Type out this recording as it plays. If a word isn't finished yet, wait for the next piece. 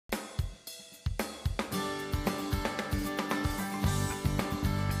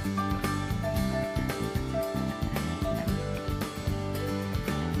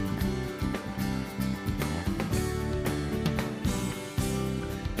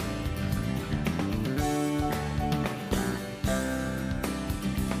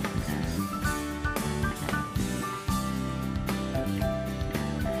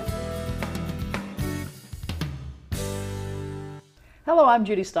Hello, I'm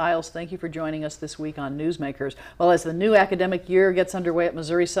Judy Stiles. Thank you for joining us this week on Newsmakers. Well, as the new academic year gets underway at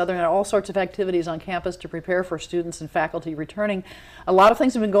Missouri Southern, there are all sorts of activities on campus to prepare for students and faculty returning. A lot of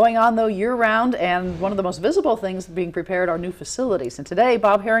things have been going on, though, year-round, and one of the most visible things being prepared are new facilities. And today,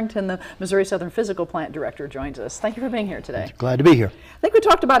 Bob Harrington, the Missouri Southern Physical Plant Director, joins us. Thank you for being here today. Glad to be here. I think we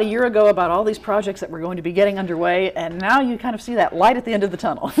talked about a year ago about all these projects that we're going to be getting underway, and now you kind of see that light at the end of the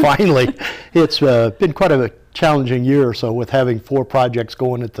tunnel. Finally. It's been quite a challenging year or so with having 4 projects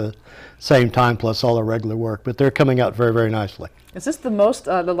going at the same time plus all the regular work, but they're coming out very, very nicely. Is this the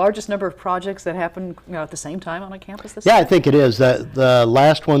largest number of projects that happen at the same time on a campus this Yeah, year? I think it is. The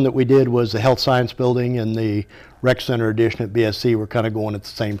last one that we did was the Health Science Building, and the Rec Center addition at BSC were kind of going at the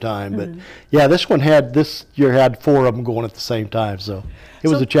same time. But yeah, this year had 4 of them going at the same time, so it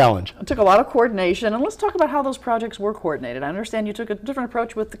was a challenge. It took a lot of coordination, and let's talk about how those projects were coordinated. I understand you took a different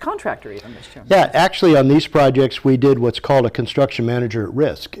approach with the contractor even this year. Yeah, actually on these projects we did what's called a construction manager at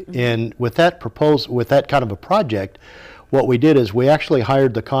risk. And with that kind of a project, what we did is we actually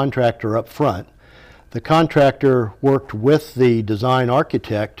hired the contractor up front. The contractor worked with the design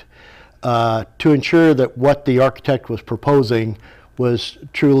architect to ensure that what the architect was proposing was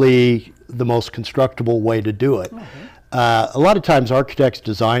truly the most constructible way to do it. A lot of times architects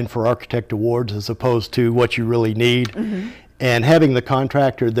design for architect awards as opposed to what you really need. And having the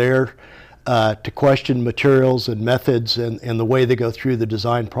contractor there to question materials and methods and the way they go through the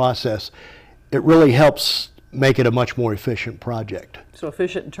design process, it really helps make it a much more efficient project. So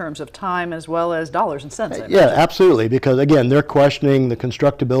efficient in terms of time as well as dollars and cents. Yeah, absolutely, because again, they're questioning the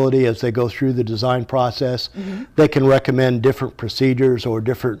constructability as they go through the design process. They can recommend different procedures or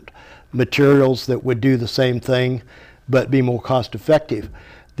different materials that would do the same thing but be more cost effective.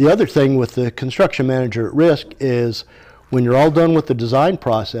 The other thing with the construction manager at risk is when you're all done with the design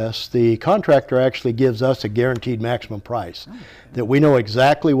process, the contractor actually gives us a guaranteed maximum price, that we know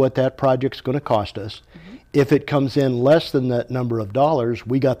exactly what that project's going to cost us. If it comes in less than that number of dollars,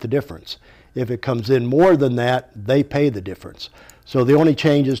 we got the difference. If it comes in more than that, they pay the difference. So the only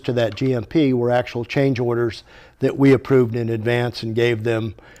changes to that GMP were actual change orders that we approved in advance and gave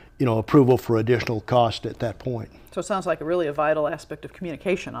them, approval for additional cost at that point. So it sounds like really a vital aspect of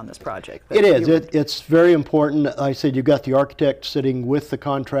communication on this project. It is. It's very important. I said you've got the architect sitting with the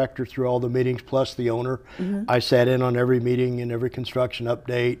contractor through all the meetings plus the owner. I sat in on every meeting and every construction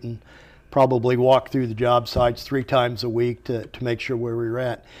update and probably walked through the job sites 3 times a week to make sure where we were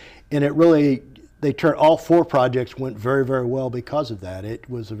at. And it really, all 4 projects went very, very well because of that. It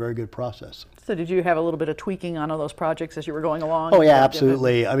was a very good process. So did you have a little bit of tweaking on all those projects as you were going along? Oh yeah,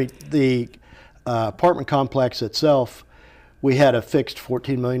 absolutely. I mean, the apartment complex itself, we had a fixed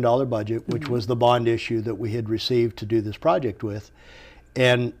 $14 million budget, which was the bond issue that we had received to do this project with.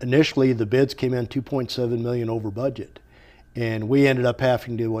 And initially the bids came in $2.7 million over budget. And we ended up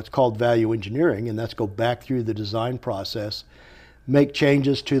having to do what's called value engineering, and that's go back through the design process, make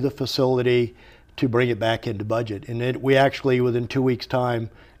changes to the facility to bring it back into budget. And we actually, within 2 weeks'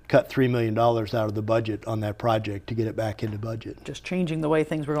 time, cut $3 million out of the budget on that project to get it back into budget. Just changing the way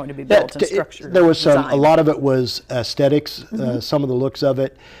things were going to be built and structured. There was a lot of it was aesthetics, some of the looks of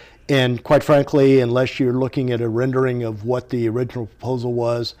it. And quite frankly, unless you're looking at a rendering of what the original proposal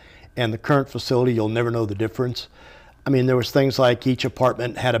was and the current facility, you'll never know the difference. I mean, there was things like each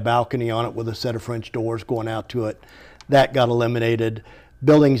apartment had a balcony on it with a set of French doors going out to it. That got eliminated.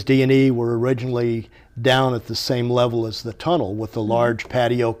 Buildings D&E were originally down at the same level as the tunnel with a large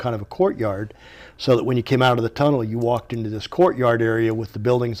patio, kind of a courtyard, so that when you came out of the tunnel, you walked into this courtyard area with the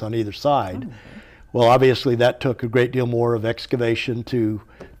buildings on either side. Well, obviously that took a great deal more of excavation to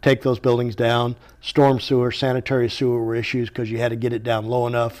take those buildings down. Storm sewer, sanitary sewer were issues because you had to get it down low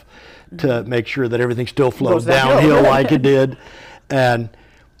enough to make sure that everything still flowed downhill like it did. And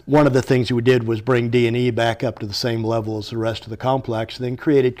one of the things we did was bring D&E back up to the same level as the rest of the complex, and then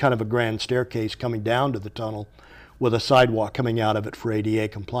created kind of a grand staircase coming down to the tunnel with a sidewalk coming out of it for ADA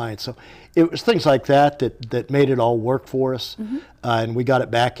compliance. So it was things like that made it all work for us, and we got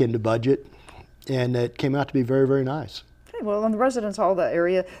it back into budget, and it came out to be very, very nice. Okay, well, in the residence hall, that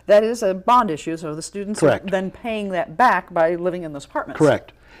area, that is a bond issue, so the students are then paying that back by living in those apartments.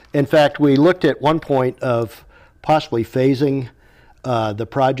 Correct. In fact, we looked at one point of possibly phasing the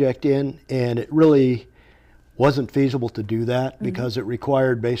project in, and it really wasn't feasible to do that because it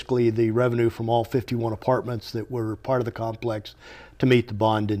required basically the revenue from all 51 apartments that were part of the complex to meet the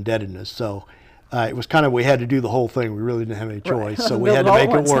bond indebtedness. So it was kind of, we had to do the whole thing. We really didn't have any choice, so we had to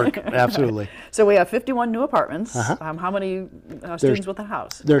make it work. Absolutely. So we have 51 new apartments. How many students with the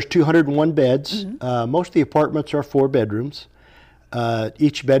house? There's 201 beds. Most of the apartments are 4 bedrooms.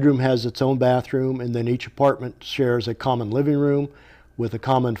 Each bedroom has its own bathroom, and then each apartment shares a common living room with a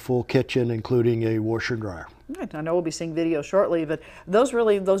common full kitchen, including a washer and dryer. Right. I know we'll be seeing video shortly, but those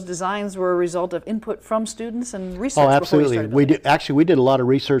designs were a result of input from students and research. Oh, absolutely. Before you started Actually, we did a lot of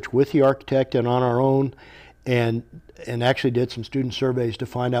research with the architect and on our own, and actually did some student surveys to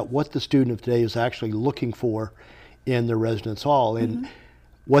find out what the student of today is actually looking for in their residence hall. And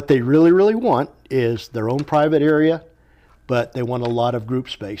what they really, really want is their own private area, but they want a lot of group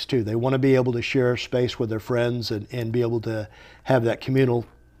space too. They want to be able to share space with their friends and be able to have that communal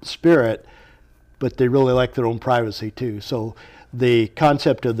spirit, but they really like their own privacy too. So the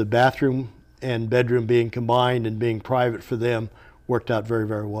concept of the bathroom and bedroom being combined and being private for them worked out very,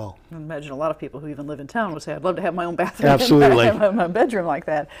 very well. I imagine a lot of people who even live in town would say, I'd love to have my own bathroom. Absolutely. Have my bedroom like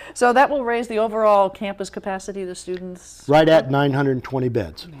that. So that will raise the overall campus capacity of the students? Right at 920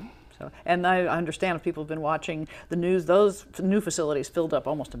 beds. So, and I understand if people have been watching the news, those new facilities filled up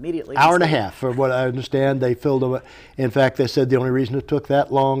almost immediately. Hour and a half, for what I understand, they filled them. In fact, they said the only reason it took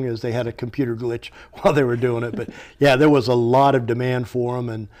that long is they had a computer glitch while they were doing it. But yeah, there was a lot of demand for them,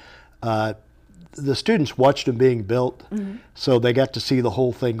 and the students watched them being built, so they got to see the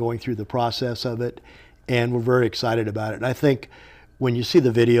whole thing going through the process of it, and we're very excited about it. And I think when you see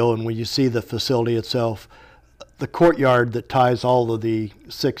the video and when you see the facility itself, the courtyard that ties all of the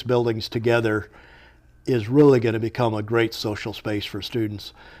 6 buildings together is really going to become a great social space for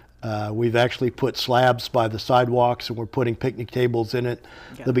students. We've actually put slabs by the sidewalks, and we're putting picnic tables in it.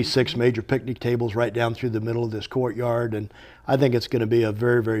 There'll be 6 major picnic tables right down through the middle of this courtyard, and I think it's going to be a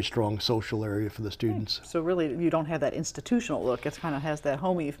very, very strong social area for the students. So really, you don't have that institutional look. It kind of has that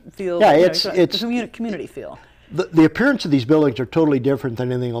homey feel. Yeah, it's it's community feel. The appearance of these buildings are totally different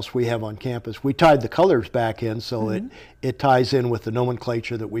than anything else we have on campus. We tied the colors back in, so it ties in with the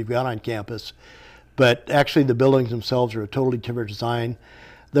nomenclature that we've got on campus. But actually, the buildings themselves are a totally different design.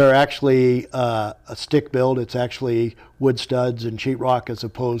 They're actually a stick build. It's actually wood studs and sheetrock as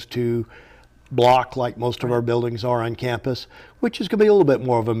opposed to block like most of our buildings are on campus, which is going to be a little bit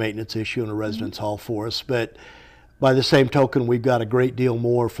more of a maintenance issue in a residence hall for us. But by the same token, we've got a great deal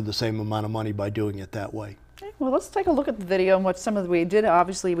more for the same amount of money by doing it that way. Well, let's take a look at the video and what some of we did.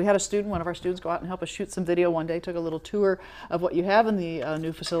 Obviously, we had one of our students go out and help us shoot some video one day, took a little tour of what you have in the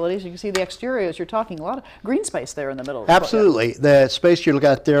new facilities. You can see the exterior as you're talking, a lot of green space there in the middle. Absolutely. The space you look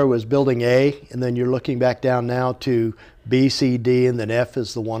at there was building A, and then you're looking back down now to B, C, D, and then F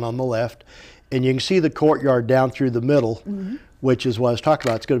is the one on the left. And you can see the courtyard down through the middle, which is what I was talking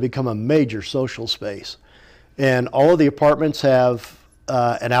about. It's going to become a major social space. And all of the apartments have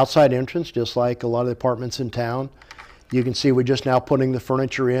an outside entrance, just like a lot of the apartments in town. You can see we're just now putting the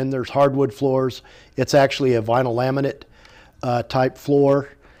furniture in. There's hardwood floors. It's actually a vinyl laminate type floor.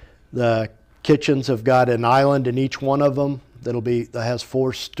 The kitchens have got an island in each one of them that has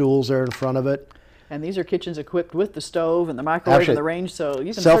 4 stools there in front of it. And these are kitchens equipped with the stove and the microwave and the range, so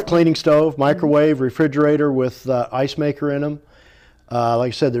you can self-cleaning stove, microwave, refrigerator with ice maker in them. Like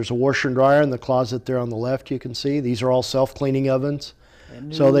I said, there's a washer and dryer in the closet there on the left. You can see these are all self-cleaning ovens.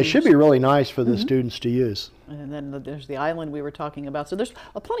 So they should be really nice for the students to use. And then there's the island we were talking about. So there's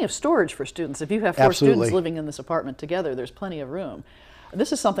plenty of storage for students. If you have 4 students living in this apartment together, there's plenty of room.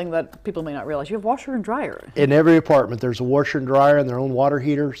 This is something that people may not realize. You have washer and dryer. In every apartment, there's a washer and dryer and their own water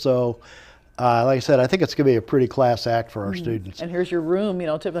heater. So like I said, I think it's going to be a pretty class act for our students. And here's your room. You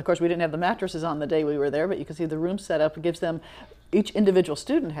know, of course, we didn't have the mattresses on the day we were there, but you can see the room set up. It gives them, each individual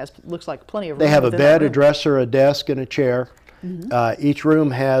student looks like plenty of room. They have a bed, a dresser, a desk, and a chair. Each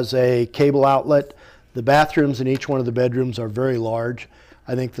room has a cable outlet. The bathrooms in each one of the bedrooms are very large.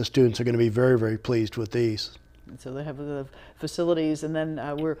 I think the students are going to be very, very pleased with these. So they have the facilities, and then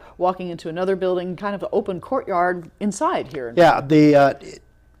we're walking into another building, kind of an open courtyard inside here. Yeah,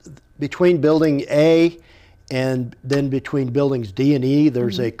 between building A and then between buildings D and E,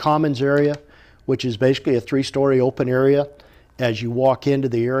 there's a commons area, which is basically a 3-story open area as you walk into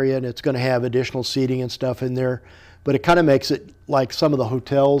the area, and it's going to have additional seating and stuff in there. But it kind of makes it like some of the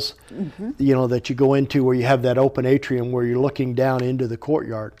hotels, you know, that you go into where you have that open atrium where you're looking down into the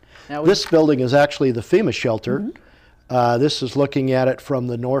courtyard. Now this building is actually the FEMA shelter. This is looking at it from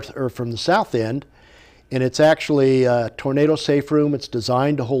the north or from the south end, and it's actually a tornado safe room. It's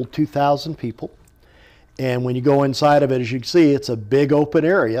designed to hold 2,000 people. And when you go inside of it, as you can see, it's a big open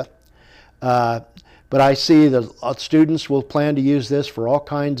area. But I see that students will plan to use this for all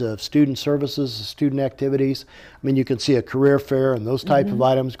kinds of student services, student activities. I mean, you can see a career fair and those type of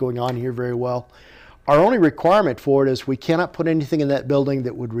items going on here very well. Our only requirement for it is we cannot put anything in that building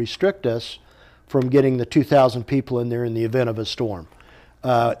that would restrict us from getting the 2,000 people in there in the event of a storm.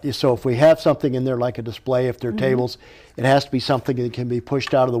 So if we have something in there like a display, if there are tables, it has to be something that can be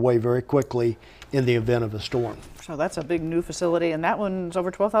pushed out of the way very quickly in the event of a storm. So that's a big new facility, and that one's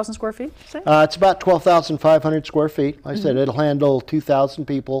over 12,000 square feet, say? It's about 12,500 square feet. Like I said, it'll handle 2,000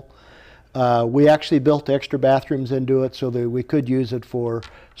 people. We actually built extra bathrooms into it so that we could use it for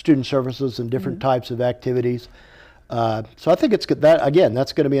student services and different types of activities. So I think it's good. That again,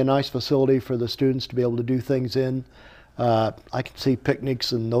 that's going to be a nice facility for the students to be able to do things in. I can see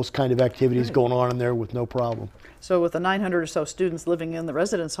picnics and those kind of activities going on in there with no problem. So with the 900 or so students living in the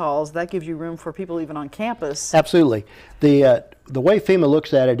residence halls, that gives you room for people even on campus. Absolutely. The way FEMA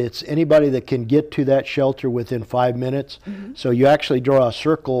looks at it, it's anybody that can get to that shelter within 5 minutes. So you actually draw a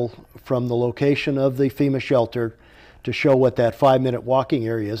circle from the location of the FEMA shelter to show what that 5-minute walking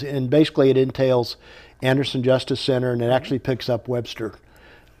area is. And basically it entails Anderson Justice Center, and it actually picks up Webster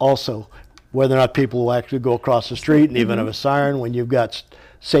also. Whether or not people will actually go across the street in the event of a siren when you've got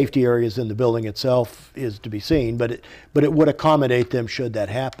safety areas in the building itself is to be seen, but it would accommodate them should that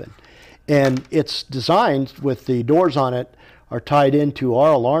happen. And it's designed with the doors on it are tied into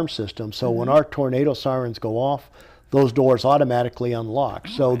our alarm system, so when our tornado sirens go off, those doors automatically unlock,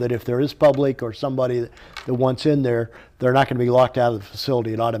 so that if there is public or somebody that wants in there, they're not going to be locked out of the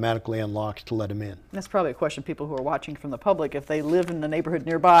facility. It automatically unlocks to let them in. That's probably a question people who are watching from the public, if they live in the neighborhood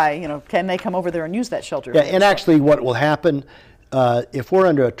nearby, you know, can they come over there and use that shelter? Yeah, and actually what will happen, if we're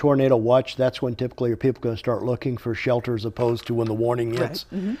under a tornado watch, that's when typically people are going to start looking for shelter as opposed to when the warning hits.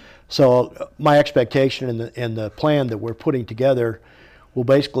 So my expectation and the plan that we're putting together will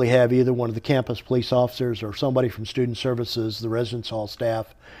basically have either one of the campus police officers or somebody from student services, the residence hall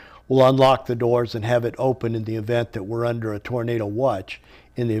staff, will unlock the doors and have it open in the event that we're under a tornado watch,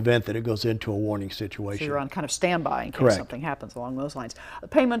 in the event that it goes into a warning situation. So you're on kind of standby in case Correct. something happens along those lines.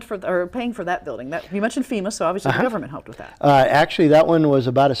 Payment for, or paying for that building, that, you mentioned FEMA, so obviously the government helped with that. Actually, that one was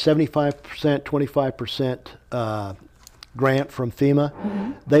about a 75%, 25% grant from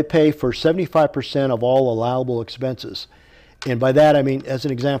FEMA. They pay for 75% of all allowable expenses. And by that, I mean, as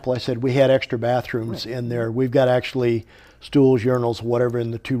an example, I said we had extra bathrooms in there. We've got actually stools, urinals, whatever in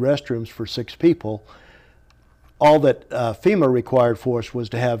the 2 restrooms for 6 people. All that FEMA required for us was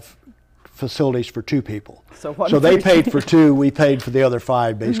to have facilities for 2 people. So they paid for 2, we paid for the other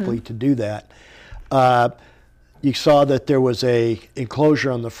 5 basically to do that. You saw that there was a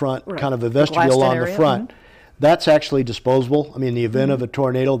enclosure on the front, kind of a vestibule on the front. That's actually disposable. I mean, in the event of a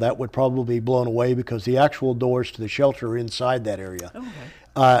tornado, that would probably be blown away because the actual doors to the shelter are inside that area.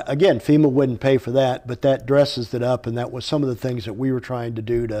 Again, FEMA wouldn't pay for that, but that dresses it up, and that was some of the things that we were trying to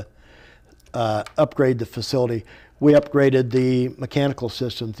do to upgrade the facility. We upgraded the mechanical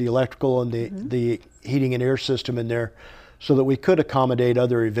systems, the electrical and the heating and air system in there so that we could accommodate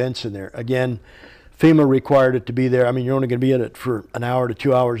other events in there. Again, FEMA required it to be there. I mean, you're only going to be in it for an hour to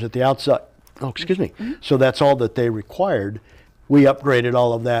 2 hours at the outside. Oh, excuse me. So that's all that they required. We upgraded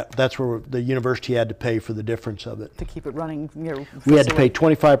all of that. That's where the university had to pay for the difference of it. To keep it running, you know, we had to pay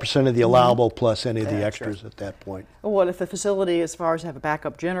 25% of the allowable plus any of the extras at that point. What if the facility, as far as have a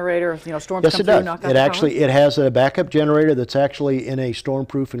backup generator, if, you know, storms Yes, come it through, does. knock out It the actually power? it has a backup generator that's actually in a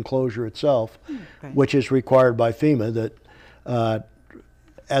storm-proof enclosure itself, which is required by FEMA. That,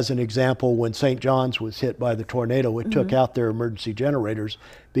 as an example, when St. John's was hit by the tornado, it took out their emergency generators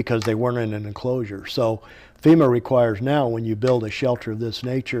because they weren't in an enclosure. So FEMA requires now, when you build a shelter of this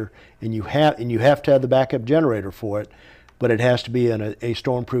nature, and you have to have the backup generator for it, but it has to be in a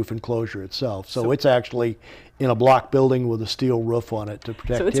storm-proof enclosure itself. So it's actually in a block building with a steel roof on it to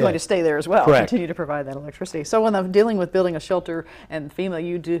protect it. So it's going to stay there as well, Correct. continue to provide that electricity. So when I'm dealing with building a shelter and FEMA,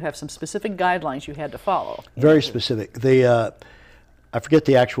 you do have some specific guidelines you had to follow. Very specific. I forget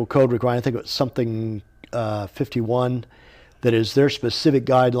the actual code requirement. I think it was something 51. That is their specific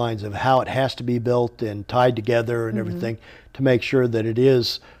guidelines of how it has to be built and tied together and everything to make sure that it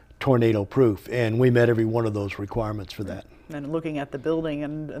is tornado proof. And we met every one of those requirements for that. And looking at the building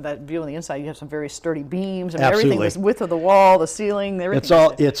and that view on the inside, you have some very sturdy beams and Absolutely. everything, the width of the wall, the ceiling,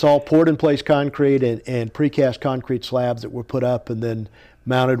 everything. It's all poured in place concrete and precast concrete slabs that were put up and then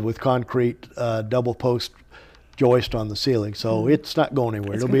mounted with concrete double post joist on the ceiling, so it's not going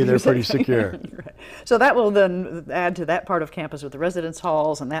anywhere. It'll be there pretty secure. Right. So that will then add to that part of campus with the residence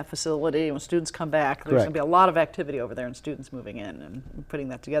halls and that facility. When students come back, there's going to be a lot of activity over there and students moving in and putting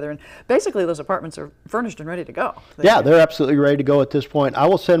that together. And basically those apartments are furnished and ready to go. They're absolutely ready to go at this point. I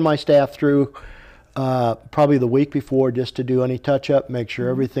will send my staff through probably the week before just to do any touch-up, make sure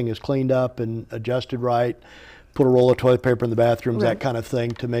everything is cleaned up and adjusted right, put a roll of toilet paper in the bathrooms, that kind of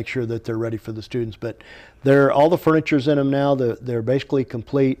thing, to make sure that they're ready for the students. But all the furniture's in them now. They're basically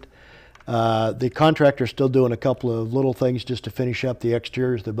complete. The contractor's still doing a couple of little things just to finish up the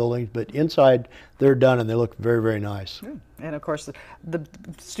exteriors of the buildings, but inside they're done and they look very, very nice. And of course, the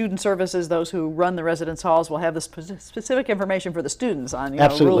student services, those who run the residence halls, will have the specific information for the students on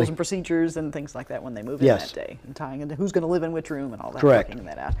rules and procedures and things like that when they move in that day, and tying into who's going to live in which room and all that. Correct. Working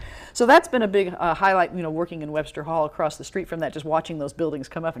that out. So that's been a big highlight, working in Webster Hall across the street from that, just watching those buildings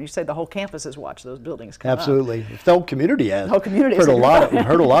come up. And you say the whole campus has watched those buildings come up. Absolutely. The whole community has. The whole community has. We've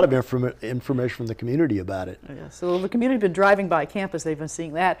heard a lot of information from the community about it. Yeah, so the community has been driving by campus, they've been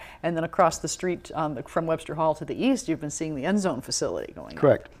seeing that, and then across the street from Webster Hall to the east, you've been seeing the end zone facility going on.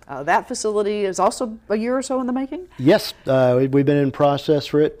 Correct. That facility is also a year or so in the making? Yes, we've been in process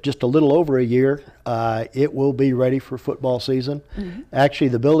for it just a little over a year. It will be ready for football season. Actually,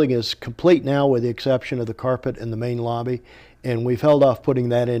 the building is complete now with the exception of the carpet in the main lobby, and we've held off putting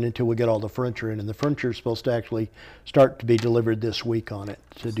that in until we get all the furniture in, and the furniture is supposed to actually start to be delivered this week on it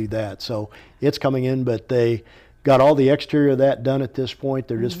to do that. So it's coming in, but they got all the exterior of that done at this point.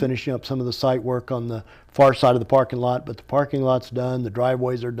 They're just finishing up some of the site work on the far side of the parking lot, but the parking lot's done, the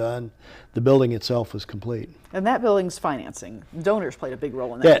driveways are done, the building itself is complete. And that building's financing. Donors played a big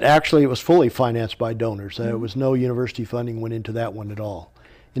role in that. Yeah, actually it was fully financed by donors. There was no university funding went into that one at all.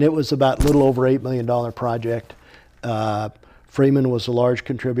 And it was about a little over $8 million project. Freeman was a large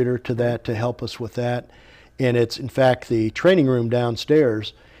contributor to that to help us with that. And it's, in fact, the training room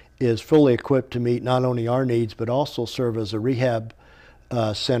downstairs is fully equipped to meet not only our needs, but also serve as a rehab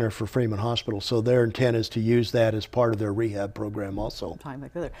center for Freeman Hospital. So their intent is to use that as part of their rehab program also.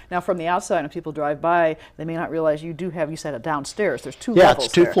 Now from the outside, when people drive by, they may not realize you do have, you said, it downstairs. There's two levels. Yeah,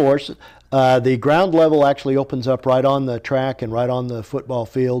 it's two floors. The ground level actually opens up right on the track and right on the football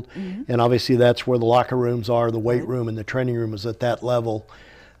field. And obviously that's where the locker rooms are, the weight room and the training room is at that level.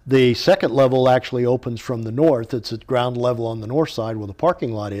 The second level actually opens from the north. It's at ground level on the north side where the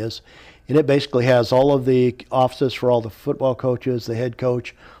parking lot is. And it basically has all of the offices for all the football coaches, the head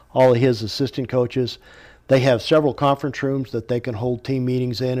coach, all of his assistant coaches. They have several conference rooms that they can hold team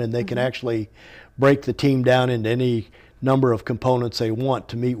meetings in, and they can actually break the team down into any number of components they want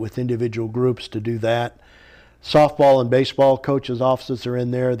to meet with individual groups to do that. Softball and baseball coaches' offices are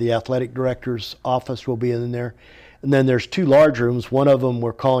in there. The athletic director's office will be in there. And then there's two large rooms. One of them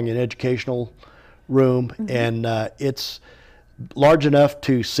we're calling an educational room, and it's large enough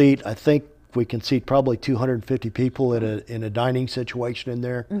to seat, I think we can seat probably 250 people in a dining situation in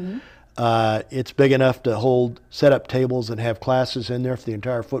there. It's big enough to set up tables and have classes in there for the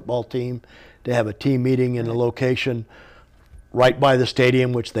entire football team, to have a team meeting in a location right by the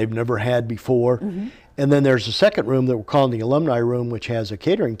stadium, which they've never had before. And then there's a second room that we're calling the alumni room, which has a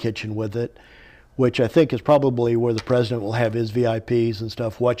catering kitchen with it, which I think is probably where the president will have his VIPs and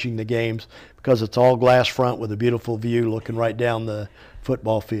stuff watching the games, because it's all glass front with a beautiful view looking right down the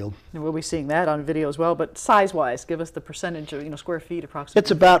football field. And we'll be seeing that on video as well, but size-wise, give us the percentage of square feet approximately.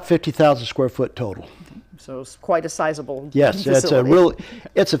 It's about 50,000 square foot total. So it's quite a sizable Yes, facility.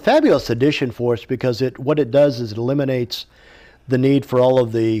 it's a fabulous addition for us, because what it does is it eliminates the need for all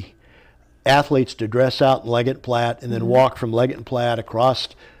of the athletes to dress out in Leggett Platte and then walk from Leggett Platte across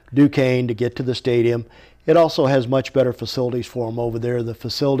Duquesne to get to the stadium. It also has much better facilities for them over there. The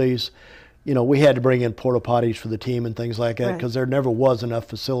facilities, we had to bring in porta potties for the team and things like that, because there never was enough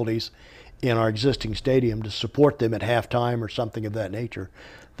facilities in our existing stadium to support them at halftime or something of that nature.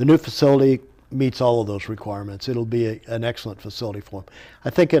 The new facility meets all of those requirements. It'll be an excellent facility for them. I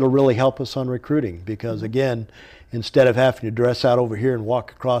think it'll really help us on recruiting, because again, instead of having to dress out over here and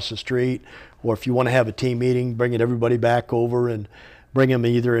walk across the street, or if you want to have a team meeting, bringing everybody back over and bring them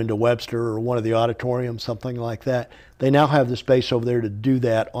either into Webster or one of the auditoriums, something like that. They now have the space over there to do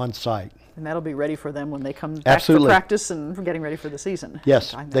that on site. And that'll be ready for them when they come back for practice and for getting ready for the season.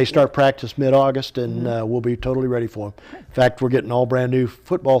 Yes, they start practice mid-August, and we'll be totally ready for them. In fact, we're getting all brand new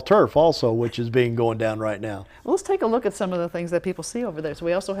football turf also, which is going down right now. Well, let's take a look at some of the things that people see over there. So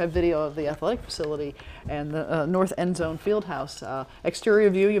we also have video of the athletic facility and the north end zone field house. Exterior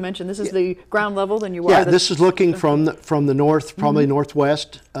view, you mentioned this is the ground level, then you are. Yeah, this is looking from the north, probably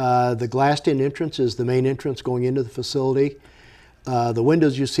northwest. The glassed-in entrance is the main entrance going into the facility. The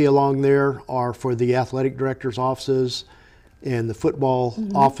windows you see along there are for the athletic director's offices and the football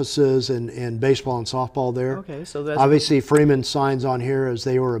offices and baseball and softball there. Okay, so that's obviously Freeman signs on here as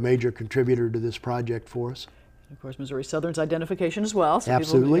they were a major contributor to this project for us. Of course, Missouri Southern's identification as well. So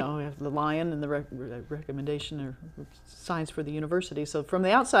absolutely. People, have the lion and the recommendation or signs for the university. So from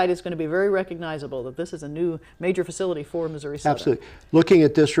the outside, it's going to be very recognizable that this is a new major facility for Missouri Southern. Absolutely. Looking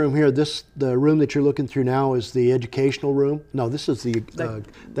at this room here, the room that you're looking through now is the educational room. No, this is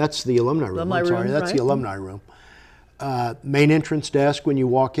that's the alumni room. That's the alumni room. Main entrance desk, when you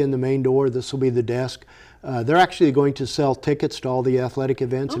walk in the main door, this will be the desk. They're actually going to sell tickets to all the athletic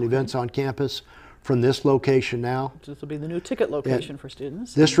events and events on campus from this location now. This will be the new ticket location for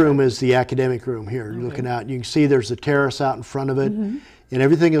students. This room is the academic room here. You're looking out, you can see there's a terrace out in front of it, and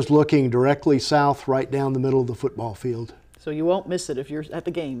everything is looking directly south right down the middle of the football field. So you won't miss it if you're at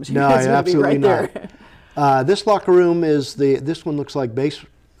the games. No, absolutely not. This locker room is this one looks like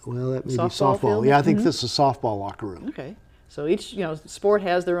well, that may be softball. Field? Yeah, I think this is a softball locker room. Okay. So each sport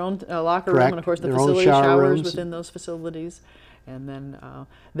has their own locker Correct. room, and of course the Their own facility shower showers rooms. within those facilities. And then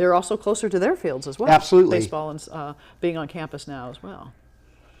they're also closer to their fields as well. Absolutely. Baseball and being on campus now as well.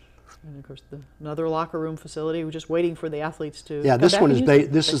 And of course, another locker room facility. We're just waiting for the athletes to. Yeah, come this back one and is use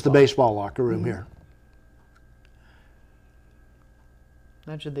this is the baseball locker room here.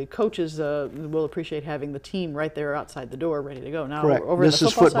 Imagine the coaches will appreciate having the team right there outside the door, ready to go. Now, Correct. over This in the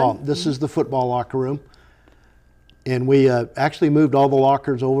is football. side? This is the football locker room, and we actually moved all the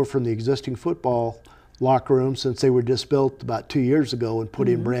lockers over from the existing football locker room since they were just built about 2 years ago and put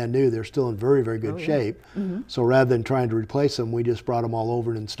in brand new. They're still in very, very good shape. So rather than trying to replace them, we just brought them all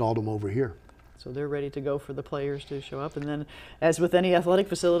over and installed them over here. So they're ready to go for the players to show up. And then, as with any athletic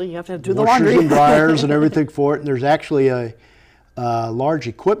facility, you have to do the laundry. Washers and dryers and everything for it. And there's actually a large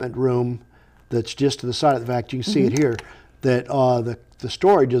equipment room that's just to the side of the fact. You can see it here. That the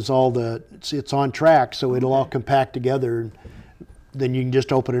storage is it's on track, so it'll all compact together. Then you can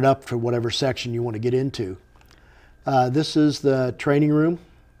just open it up for whatever section you want to get into. This is the training room.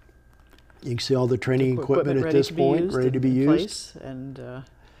 You can see all the training equipment at this point, ready to be used. And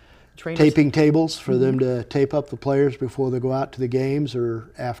taping tables for them to tape up the players before they go out to the games or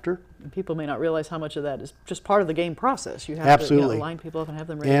after. And people may not realize how much of that is just part of the game process. You have Absolutely. to line people up and have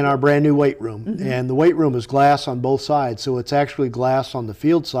them ready. And our brand new weight room. And the weight room is glass on both sides, so it's actually glass on the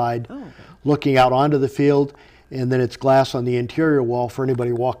field side, looking out onto the field. And then it's glass on the interior wall for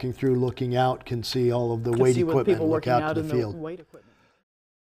anybody walking through, looking out, can see all of the weight equipment and look out to the field. Weight equipment.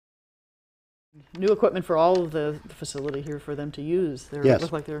 New equipment for all of the facility here for them to use. They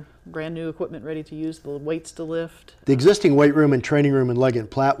look like they're brand new equipment ready to use, the weights to lift. The existing weight room and training room in Leggett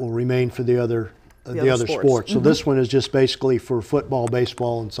and Platt will remain for the other sports. So this one is just basically for football,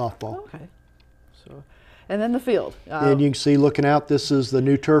 baseball, and softball. Okay. So, and then the field. And you can see looking out, this is the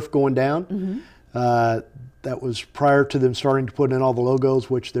new turf going down. That was prior to them starting to put in all the logos,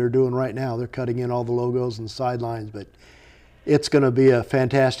 which they're doing right now. They're cutting in all the logos and sidelines, but it's going to be a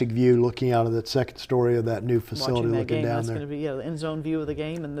fantastic view looking out of that second story of that new facility looking down there. That's going to be the end zone view of the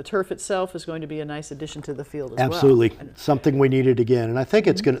game, and the turf itself is going to be a nice addition to the field as well. Absolutely. Something we needed again. And I think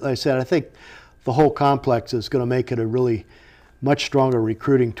it's going to, like I said, I think the whole complex is going to make it a really much stronger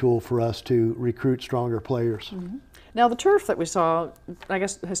recruiting tool for us to recruit stronger players. Now the turf that we saw, I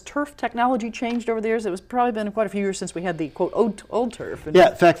guess, has turf technology changed over the years? It was probably been quite a few years since we had the quote old turf. Yeah,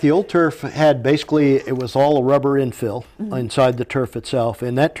 in fact, the old turf had basically, it was all a rubber infill inside the turf itself.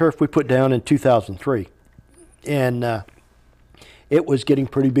 And that turf we put down in 2003. And it was getting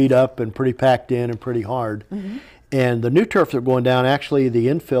pretty beat up and pretty packed in and pretty hard. And the new turf that we're going down, actually the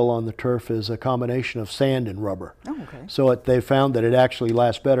infill on the turf is a combination of sand and rubber. So they found that it actually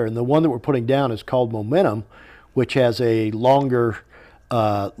lasts better. And the one that we're putting down is called Momentum, which has a longer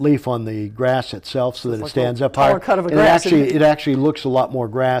leaf on the grass itself so that it stands up higher. Cut of a and grass, it actually looks a lot more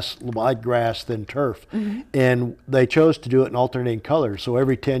like grass than turf. And they chose to do it in alternating colors. So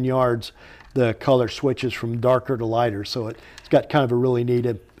every 10 yards, the color switches from darker to lighter. So it's got kind of a really neat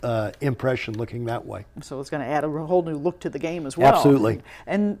impression looking that way. So it's going to add a whole new look to the game as well. Absolutely.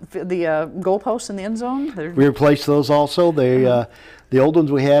 And the goalposts in the end zone? We replaced those also. They, the old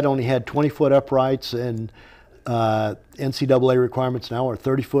ones we had only had 20-foot uprights, and NCAA requirements now are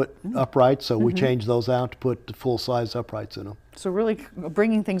 30-foot uprights, so we changed those out to put the full-size uprights in them. So really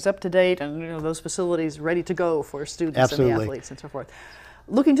bringing things up to date and those facilities ready to go for students and the athletes and so forth.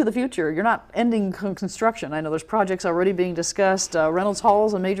 Looking to the future, you're not ending construction. I know there's projects already being discussed. Reynolds Hall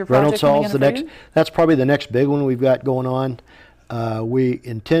is a major project. Reynolds Hall's that's probably the next big one we've got going on. We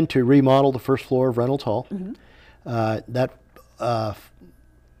intend to remodel the first floor of Reynolds Hall. That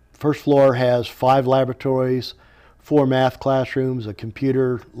first floor has 5 laboratories, 4 math classrooms, a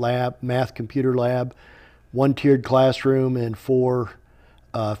computer lab, math computer lab, 1 tiered classroom, and 4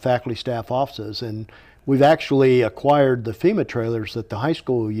 faculty staff offices. And we've actually acquired the FEMA trailers that the high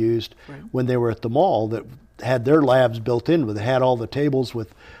school used when they were at the mall that had their labs built in with it. Had all the tables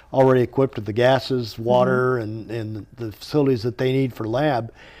with already equipped with the gases, water, and the facilities that they need for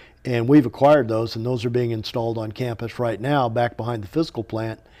lab. And we've acquired those, and those are being installed on campus right now back behind the physical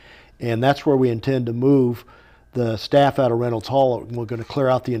plant. And that's where we intend to move the staff out of Reynolds Hall. We're going to clear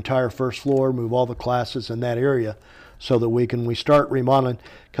out the entire first floor, move all the classes in that area so that we start remodeling,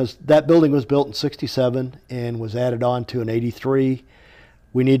 because that building was built in '67 and was added on to in '83.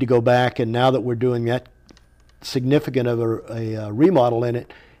 we need to go back, and now that we're doing that significant of a remodel in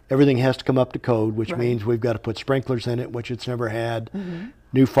it, everything has to come up to code, which means we've got to put sprinklers in it, which it's never had,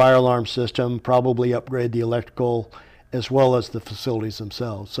 new fire alarm system, probably upgrade the electrical, as well as the facilities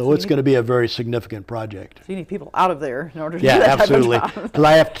themselves. So it's going to be a very significant project. So you need people out of there in order to Yeah, do that absolutely. type of job. Because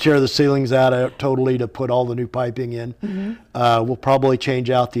I have to tear the ceilings out totally to put all the new piping in. We'll probably change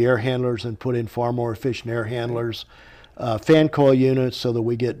out the air handlers and put in far more efficient air handlers. Fan coil units so that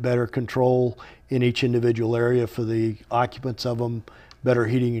we get better control in each individual area for the occupants of them, better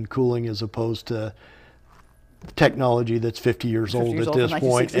heating and cooling as opposed to technology that's 50 years old at this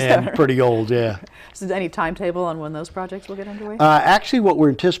point and pretty old, yeah. So any timetable on when those projects will get underway? Actually, what we're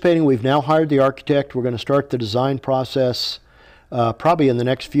anticipating, we've now hired the architect. We're going to start the design process probably in the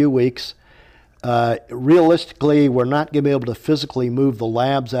next few weeks. Realistically, we're not going to be able to physically move the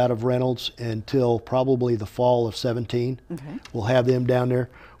labs out of Reynolds until probably the fall of 17. We'll have them down there.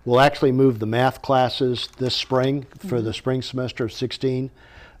 We'll actually move the math classes this spring for the spring semester of 16.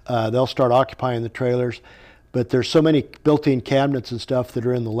 They'll start occupying the trailers. But there's so many built-in cabinets and stuff that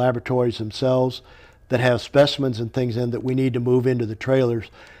are in the laboratories themselves that have specimens and things in that we need to move into the trailers,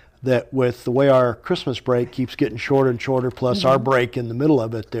 that with the way our Christmas break keeps getting shorter and shorter, plus our break in the middle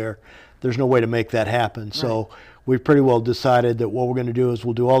of it there's no way to make that happen. So we've pretty well decided that what we're going to do is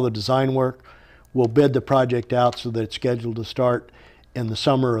we'll do all the design work, we'll bid the project out so that it's scheduled to start in the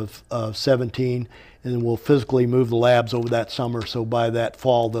summer of 17, and then we'll physically move the labs over that summer, so by that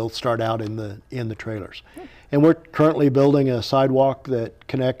fall they'll start out in the trailers. And we're currently building a sidewalk that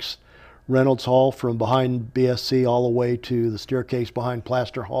connects Reynolds Hall from behind BSC all the way to the staircase behind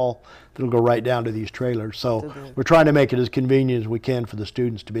Plaster Hall that'll go right down to these trailers. So we're trying to make it as convenient as we can for the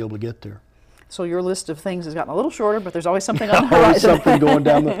students to be able to get there. So your list of things has gotten a little shorter, but there's always something on the Always horizon. something going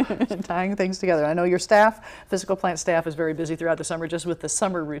down the... Tying things together. I know your staff, physical plant staff, is very busy throughout the summer just with the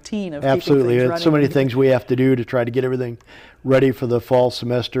summer routine of keeping things running. So many things we have to do to try to get everything ready for the fall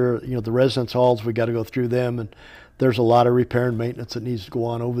semester. You know, the residence halls, we got to go through them, and there's a lot of repair and maintenance that needs to go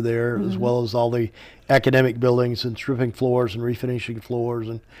on over there, as well as all the academic buildings and stripping floors and refinishing floors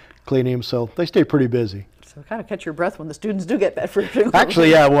and cleaning them. So they stay pretty busy. So kind of catch your breath when the students do get back for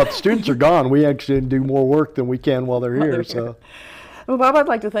Actually, yeah, well, if the students are gone, we actually do more work than we can while they're here. So. Well, Bob, I'd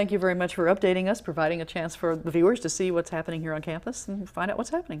like to thank you very much for updating us, providing a chance for the viewers to see what's happening here on campus and find out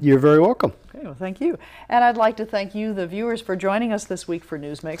what's happening. You're very welcome. Okay, well, thank you. And I'd like to thank you, the viewers, for joining us this week for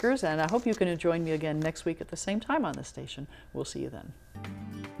Newsmakers, and I hope you can join me again next week at the same time on this station. We'll see you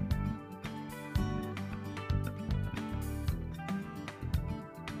then.